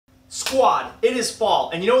Squad, it is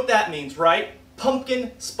fall, and you know what that means, right? Pumpkin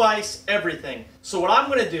spice everything. So what I'm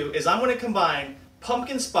going to do is I'm going to combine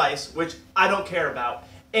pumpkin spice, which I don't care about,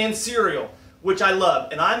 and cereal, which I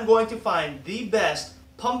love, and I'm going to find the best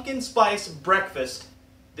pumpkin spice breakfast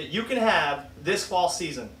that you can have this fall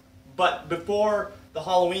season. But before the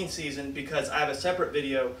Halloween season, because I have a separate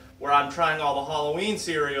video where I'm trying all the Halloween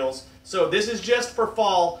cereals. So this is just for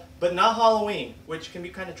fall, but not Halloween, which can be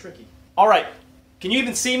kind of tricky. All right. Can you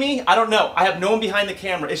even see me? I don't know. I have no one behind the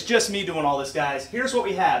camera. It's just me doing all this, guys. Here's what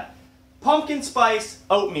we have. Pumpkin spice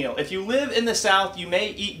oatmeal. If you live in the South, you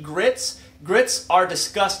may eat grits. Grits are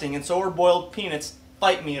disgusting, and so are boiled peanuts.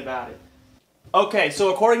 Fight me about it. Okay,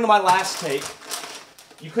 so according to my last take,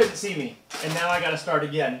 you couldn't see me, and now I gotta start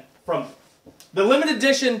again. From the limited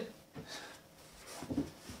edition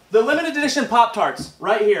Pop-Tarts,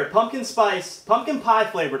 right here. Pumpkin spice, pumpkin pie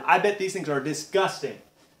flavored. I bet these things are disgusting.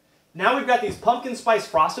 Now we've got these pumpkin spice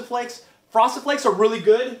Frosted Flakes. Frosted Flakes are really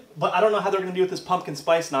good, but I don't know how they're going to do with this pumpkin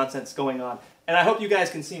spice nonsense going on. And I hope you guys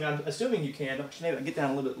can see me. I'm assuming you can. Actually, maybe I can get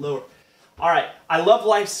down a little bit lower. All right, I love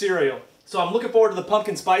Life cereal. So I'm looking forward to the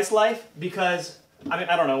pumpkin spice Life because, I mean,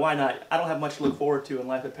 I don't know, why not? I don't have much to look forward to in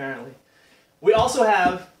life, apparently. We also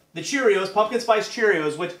have the Cheerios, pumpkin spice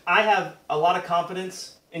Cheerios, which I have a lot of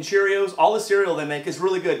confidence in Cheerios. All the cereal they make is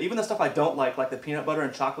really good. Even the stuff I don't like the peanut butter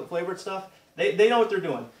and chocolate flavored stuff, they know what they're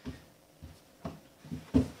doing.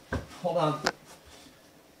 Hold on.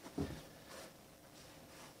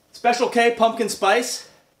 Special K pumpkin spice.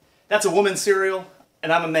 That's a woman's cereal,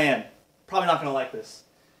 and I'm a man. Probably not going to like this.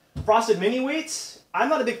 Frosted Mini Wheats. I'm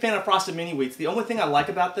not a big fan of Frosted Mini Wheats. The only thing I like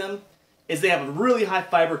about them is they have a really high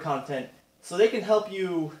fiber content, so they can help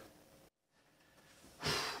you.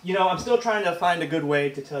 You know, I'm still trying to find a good way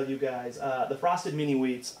to tell you guys. The Frosted Mini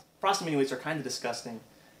Wheats are kind of disgusting,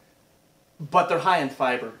 but they're high in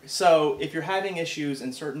fiber. So if you're having issues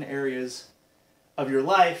in certain areas of your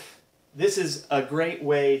life, this is a great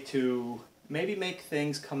way to maybe make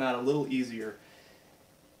things come out a little easier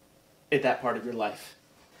at that part of your life.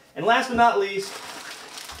 And last but not least,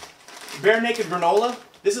 Bare Naked Granola.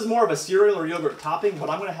 This is more of a cereal or yogurt topping, but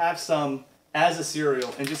I'm going to have some as a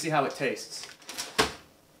cereal and just see how it tastes.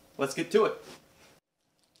 Let's get to it.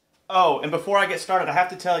 Oh, and before I get started, I have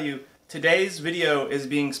to tell you, today's video is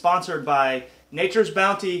being sponsored by Nature's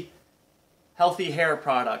Bounty Healthy Hair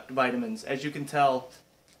Product Vitamins. As you can tell,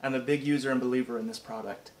 I'm a big user and believer in this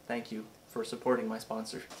product. Thank you for supporting my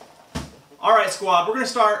sponsor. Alright, squad, we're going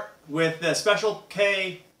to start with the Special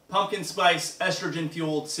K Pumpkin Spice Estrogen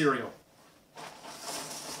Fueled Cereal.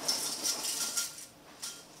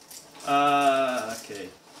 Okay.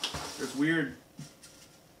 There's weird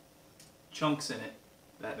chunks in it.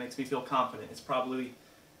 That makes me feel confident. It's probably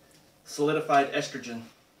solidified estrogen.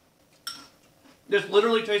 This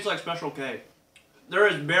literally tastes like Special K. There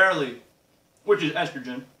is barely, which is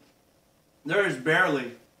estrogen, there is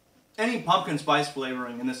barely any pumpkin spice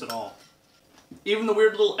flavoring in this at all. Even the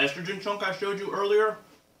weird little estrogen chunk I showed you earlier,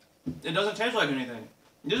 it doesn't taste like anything.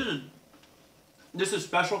 This is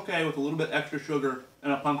Special K with a little bit extra sugar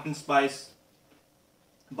and a pumpkin spice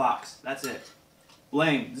box. That's it.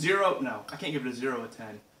 Lame. Zero. No, I can't give it a 0 of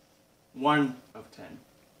 10. 1 of 10.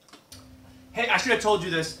 Hey, I should have told you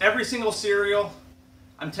this. Every single cereal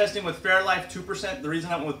I'm testing with Fairlife 2%. The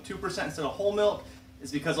reason I went with 2% instead of whole milk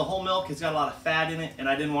is because the whole milk has got a lot of fat in it, and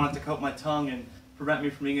I didn't want it to coat my tongue and prevent me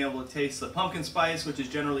from being able to taste the pumpkin spice, which is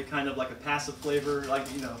generally kind of like a passive flavor.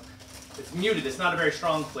 Like, you know, it's muted. It's not a very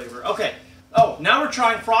strong flavor. Okay. Oh, now we're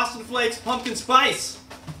trying Frosted Flakes pumpkin spice.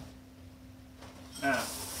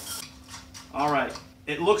 Alright,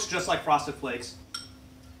 it looks just like Frosted Flakes.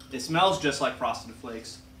 It smells just like Frosted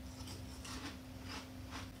Flakes.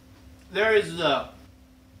 There is the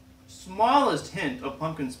smallest hint of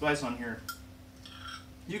pumpkin spice on here.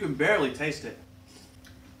 You can barely taste it.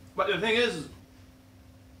 But the thing is,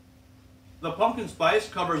 the pumpkin spice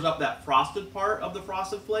covers up that frosted part of the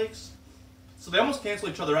Frosted Flakes. So they almost cancel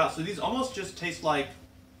each other out. So these almost just taste like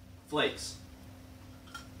flakes.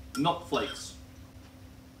 Milk flakes.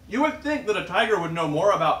 You would think that a tiger would know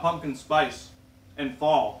more about pumpkin spice in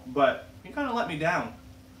fall, but he kind of let me down.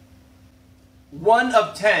 1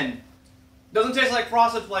 of 10. Doesn't taste like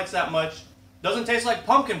Frosted Flakes that much. Doesn't taste like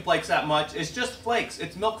pumpkin flakes that much. It's just flakes.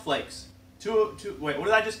 It's milk flakes. Wait, what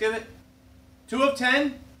did I just give it? 2 of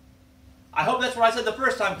 10? I hope that's what I said the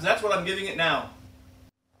first time, because that's what I'm giving it now.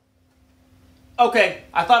 Okay,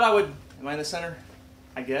 I thought I would... Am I in the center?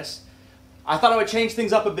 I guess. I thought I would change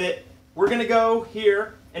things up a bit. We're going to go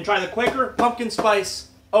here and try the Quaker Pumpkin Spice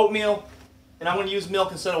Oatmeal. And I'm going to use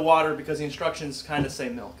milk instead of water because the instructions kind of say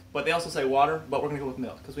milk. But they also say water, but we're going to go with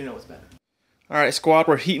milk because we know it's better. Alright, squad,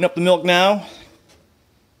 we're heating up the milk now.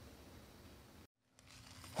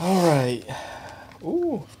 All right.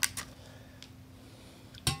 Ooh.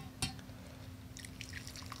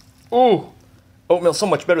 Ooh. Oatmeal's so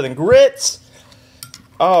much better than grits.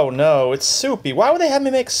 Oh no, it's soupy. Why would they have me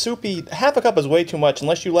make soupy? Half a cup is way too much.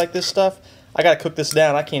 Unless you like this stuff, I gotta cook this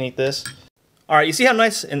down. I can't eat this. All right, you see how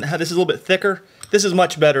nice and how this is a little bit thicker? This is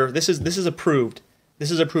much better. This is approved. This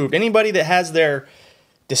is approved. Anybody that has their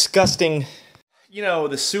disgusting, you know,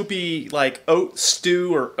 the soupy like oat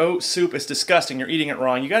stew or oat soup is disgusting. You're eating it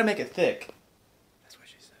wrong. You gotta make it thick. That's what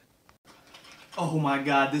she said. Oh my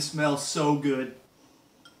God, this smells so good.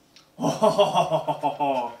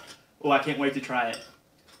 Oh, I can't wait to try it.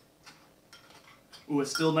 Ooh, it's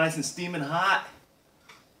still nice and steaming hot.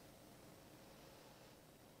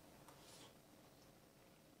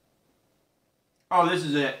 Oh, this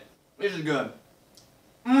is it. This is good.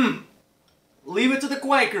 Leave it to the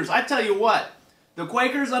Quakers. I tell you what, the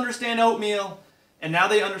Quakers understand oatmeal, and now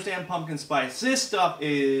they understand pumpkin spice. This stuff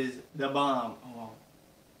is the bomb. Oh.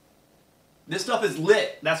 This stuff is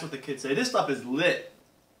lit. That's what the kids say. This stuff is lit.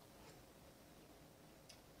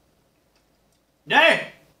 Dang!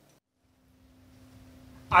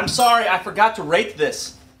 I'm sorry, I forgot to rate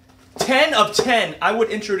this. 10 of 10. I would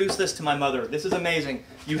introduce this to my mother. This is amazing.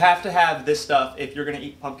 You have to have this stuff if you're going to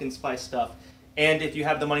eat pumpkin spice stuff. And if you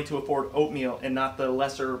have the money to afford oatmeal and not the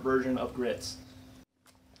lesser version of grits.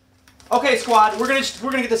 Okay, squad, we're gonna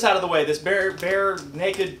get this out of the way. This bare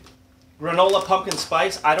naked granola pumpkin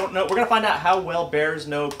spice. I don't know. We're gonna find out how well bears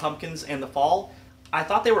know pumpkins and the fall. I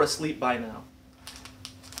thought they were asleep by now.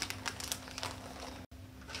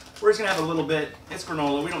 We're just gonna have a little bit. It's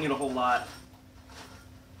granola. We don't need a whole lot.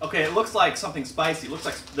 Okay, it looks like something spicy. It looks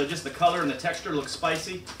like just the color and the texture looks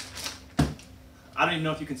spicy. I don't even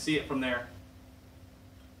know if you can see it from there.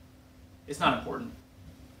 It's not important.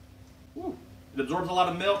 Woo. It absorbs a lot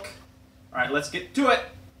of milk. All right, let's get to it.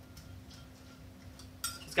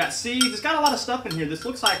 It's got seeds. It's got a lot of stuff in here. This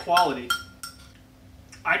looks high quality.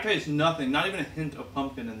 I taste nothing, not even a hint of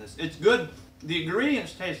pumpkin in this. It's good. The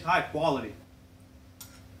ingredients taste high quality.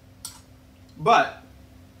 But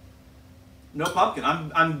no pumpkin.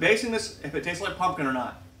 I'm basing this if it tastes like pumpkin or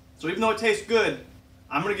not. So even though it tastes good,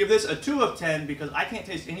 I'm going to give this a 2 of 10 because I can't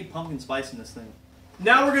taste any pumpkin spice in this thing.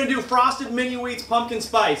 Now we're going to do Frosted Mini Wheats Pumpkin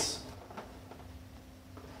Spice.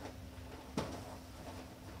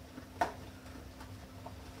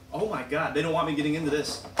 Oh my God, they don't want me getting into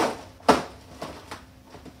this.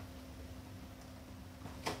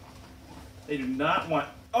 They do not want...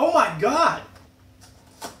 Oh my God!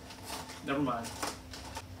 Never mind.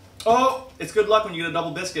 Oh, it's good luck when you get a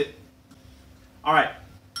double biscuit. Alright.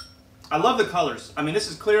 I love the colors. I mean, this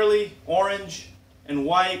is clearly orange and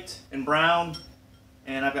white and brown.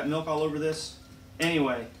 And I've got milk all over this.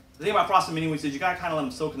 Anyway, the thing about Frosted Mini Wheats is you gotta kind of let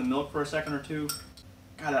them soak in the milk for a second or two.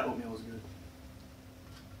 God, that oatmeal was good.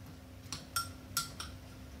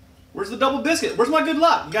 Where's the double biscuit? Where's my good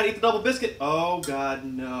luck? You gotta eat the double biscuit. Oh God,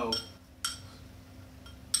 no.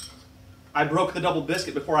 I broke the double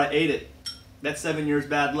biscuit before I ate it. That's 7 years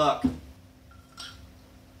bad luck.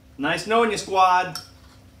 Nice knowing you, squad.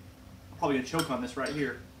 I'm probably gonna choke on this right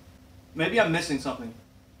here. Maybe I'm missing something.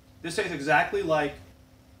 This tastes exactly like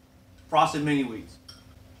Frosted Mini Wheats.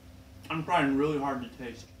 I'm trying really hard to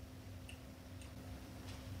taste.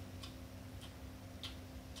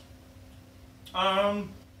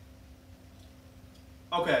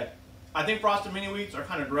 Okay. I think Frosted Mini Wheats are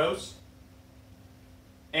kind of gross.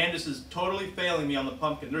 And this is totally failing me on the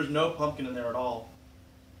pumpkin. There's no pumpkin in there at all.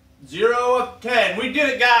 0 of 10. We did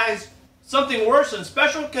it, guys. Something worse than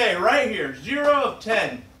Special K right here. 0 of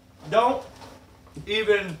 10. Don't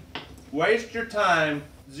even waste your time.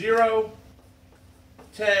 0,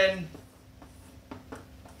 10.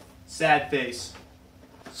 Sad face.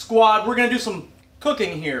 Squad, we're going to do some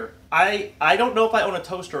cooking here. I don't know if I own a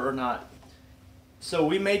toaster or not. So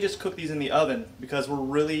we may just cook these in the oven because we're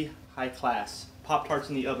really high class. Pop-Tarts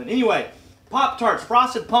in the oven. Anyway, Pop-Tarts,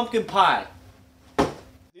 frosted pumpkin pie.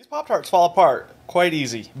 These Pop-Tarts fall apart quite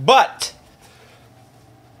easy. But,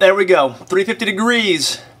 there we go. 350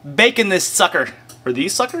 degrees. Baking this sucker. Are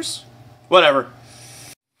these suckers? Whatever.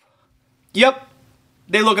 Yep.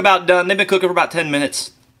 They look about done. They've been cooking for about 10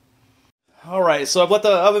 minutes. Alright, so I've let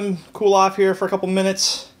the oven cool off here for a couple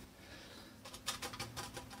minutes.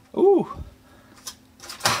 Ooh.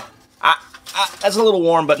 That's a little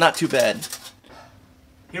warm, but not too bad.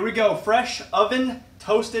 Here we go. Fresh oven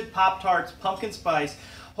toasted Pop-Tarts, pumpkin spice.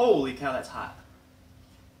 Holy cow, that's hot.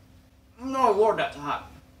 No, Lord, that's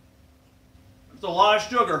hot. It's a lot of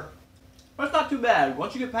sugar. But it's not too bad.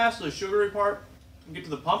 Once you get past the sugary part and get to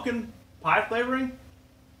the pumpkin pie flavoring,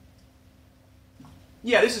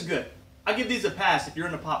 yeah, this is good. I give these a pass if you're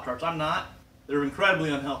into Pop-Tarts. I'm not. that are incredibly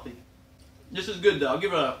unhealthy. This is good though. I'll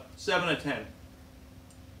give it a 7 out of 10.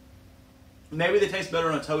 Maybe they taste better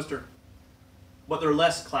in a toaster, but they're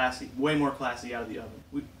less classy, way more classy out of the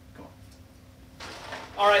oven. Come on.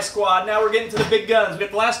 All right, squad, now we're getting to the big guns. We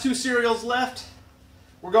got the last two cereals left.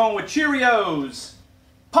 We're going with Cheerios,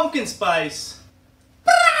 pumpkin spice.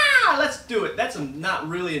 Let's do it. That's not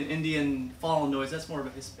really an Indian fallen noise. That's more of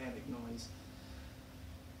a Hispanic noise.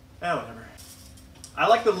 Oh, whatever. I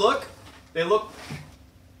like the look. They look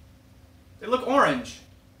orange.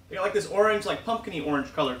 They got like this orange, like pumpkin-y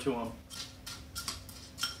orange color to them.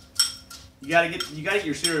 You gotta get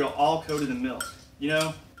your cereal all coated in milk. You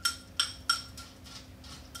know?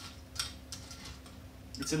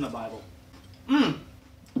 It's in the Bible.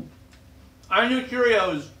 I knew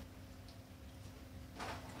Cheerios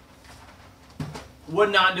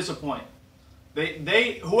would not disappoint.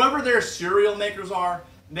 Whoever their cereal makers are,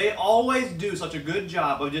 they always do such a good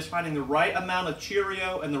job of just finding the right amount of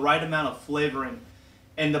Cheerio and the right amount of flavoring.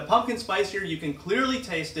 And the pumpkin spice here, you can clearly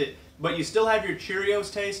taste it, but you still have your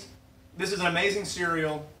Cheerios taste. This is an amazing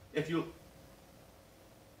cereal if you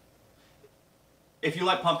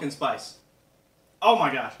like pumpkin spice. Oh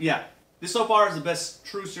my gosh, yeah. This so far is the best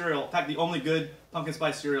true cereal. In fact, the only good pumpkin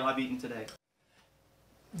spice cereal I've eaten today.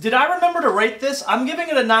 Did I remember to rate this? I'm giving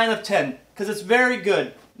it a 9 of 10 because it's very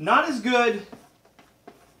good. Not as good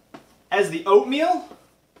as the oatmeal,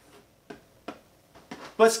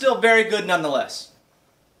 but still very good nonetheless.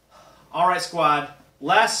 Alright, squad.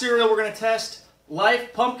 Last cereal we're going to test,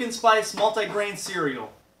 Life Pumpkin Spice Multigrain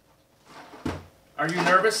Cereal. Are you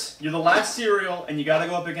nervous? You're the last cereal and you got to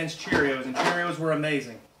go up against Cheerios, and Cheerios were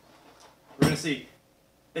amazing. We're going to see.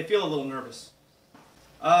 They feel a little nervous.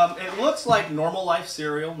 It looks like normal life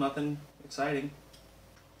cereal, nothing exciting,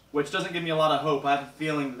 which doesn't give me a lot of hope. I have a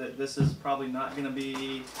feeling that this is probably not going to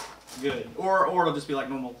be good, or it'll just be like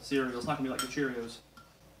normal cereal. It's not going to be like the Cheerios.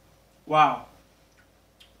 Wow.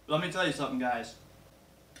 Let me tell you something, guys.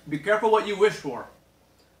 Be careful what you wish for.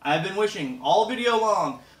 I've been wishing all video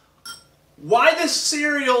long, why this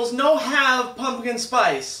cereals no have pumpkin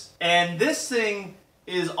spice? And this thing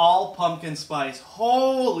is all pumpkin spice.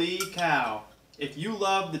 Holy cow. If you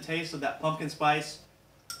love the taste of that pumpkin spice,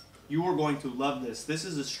 you are going to love this. This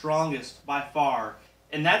is the strongest by far.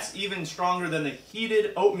 And that's even stronger than the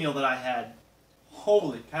heated oatmeal that I had.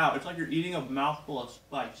 Holy cow. It's like you're eating a mouthful of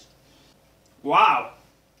spice. Wow.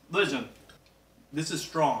 Listen, this is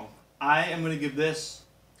strong. I am going to give this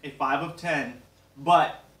a 5 of 10.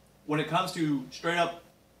 But when it comes to straight up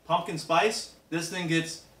pumpkin spice, this thing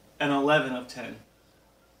gets an 11 of 10.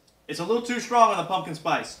 It's a little too strong on the pumpkin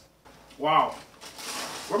spice. Wow.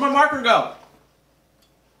 Where'd my marker go?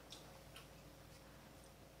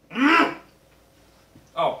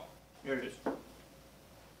 Oh, here it is.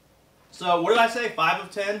 So what did I say? 5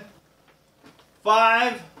 of 10?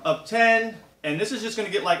 5 of 10. And this is just going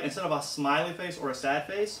to get like, instead of a smiley face or a sad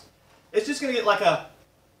face, it's just going to get like a,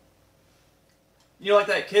 you know, like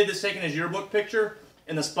that kid that's taking his yearbook picture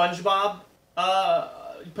in the SpongeBob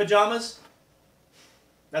pajamas?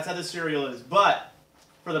 That's how this cereal is. But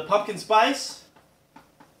for the pumpkin spice,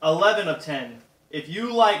 11 of 10. If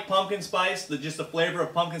you like pumpkin spice, just the flavor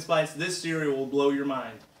of pumpkin spice, this cereal will blow your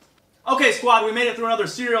mind. Okay, squad, we made it through another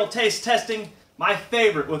cereal taste testing. My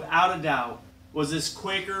favorite, without a doubt, was this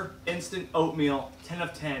Quaker Instant Oatmeal, 10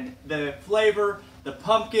 of 10. The flavor, the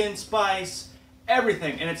pumpkin spice,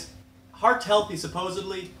 everything. And it's heart healthy,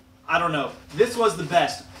 supposedly. I don't know. This was the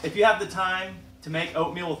best. If you have the time to make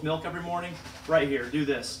oatmeal with milk every morning, right here, do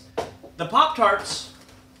this. The Pop-Tarts,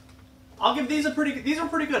 I'll give these these are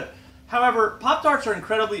pretty good. However, Pop-Tarts are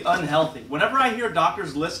incredibly unhealthy. Whenever I hear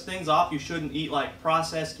doctors list things off, you shouldn't eat, like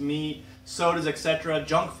processed meat, sodas, etc.,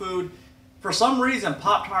 junk food. For some reason,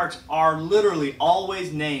 Pop-Tarts are literally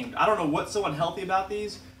always named. I don't know what's so unhealthy about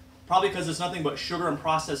these. Probably because it's nothing but sugar and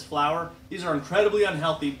processed flour. These are incredibly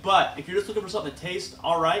unhealthy, but if you're just looking for something that tastes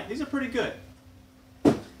alright, these are pretty good.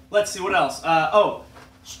 Let's see, what else?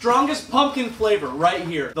 Strongest pumpkin flavor right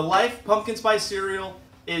here. The Life Pumpkin Spice Cereal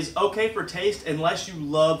is okay for taste unless you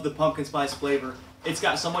love the pumpkin spice flavor. It's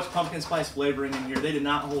got so much pumpkin spice flavoring in here, they did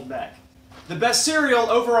not hold back. The best cereal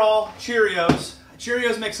overall, Cheerios.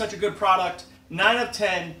 Cheerios make such a good product, 9 of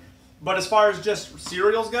 10. But as far as just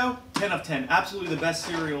cereals go, 10 of 10. Absolutely the best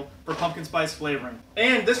cereal for pumpkin spice flavoring.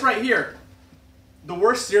 And this right here, the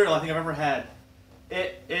worst cereal I think I've ever had.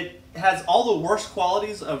 It has all the worst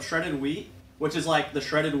qualities of shredded wheat, which is like the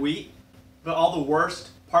shredded wheat, but all the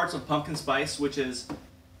worst parts of pumpkin spice, which is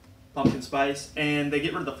pumpkin spice, and they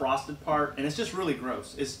get rid of the frosted part, and it's just really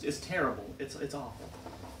gross. It's terrible. It's awful.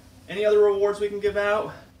 Any other rewards we can give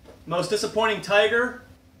out? Most disappointing tiger?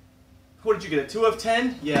 What did you get, a 2 of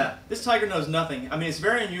 10? Yeah, this tiger knows nothing. I mean, it's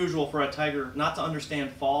very unusual for a tiger not to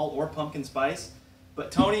understand fall or pumpkin spice,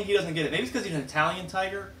 but Tony, he doesn't get it. Maybe it's because he's an Italian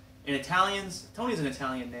tiger, and Tony's an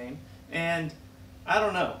Italian name, and I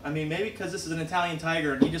don't know. I mean, maybe because this is an Italian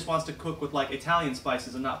tiger and he just wants to cook with like Italian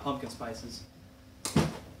spices and not pumpkin spices.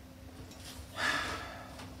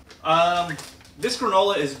 This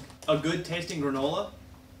granola is a good tasting granola,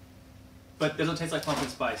 but it doesn't taste like pumpkin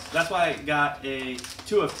spice. That's why I got a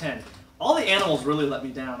 2 of 10. All the animals really let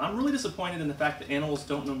me down. I'm really disappointed in the fact that animals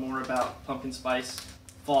don't know more about pumpkin spice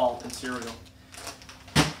fall and cereal.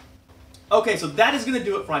 Okay, so that is going to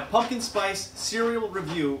do it for my pumpkin spice cereal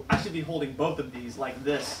review. I should be holding both of these like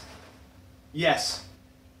this. Yes.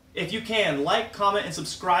 If you can, like, comment, and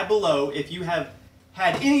subscribe below if you have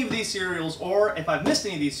had any of these cereals, or if I've missed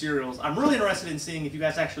any of these cereals. I'm really interested in seeing if you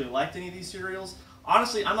guys actually liked any of these cereals.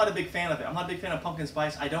 Honestly, I'm not a big fan of it. I'm not a big fan of pumpkin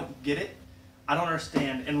spice. I don't get it. I don't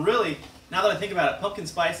understand. And really, now that I think about it, pumpkin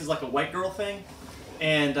spice is like a white girl thing,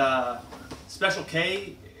 and Special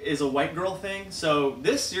K is a white girl thing. So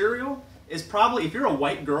this cereal is probably, if you're a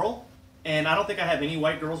white girl, and I don't think I have any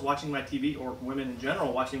white girls watching my TV, or women in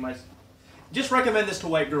general watching my, just recommend this to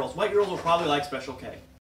white girls. White girls will probably like Special K.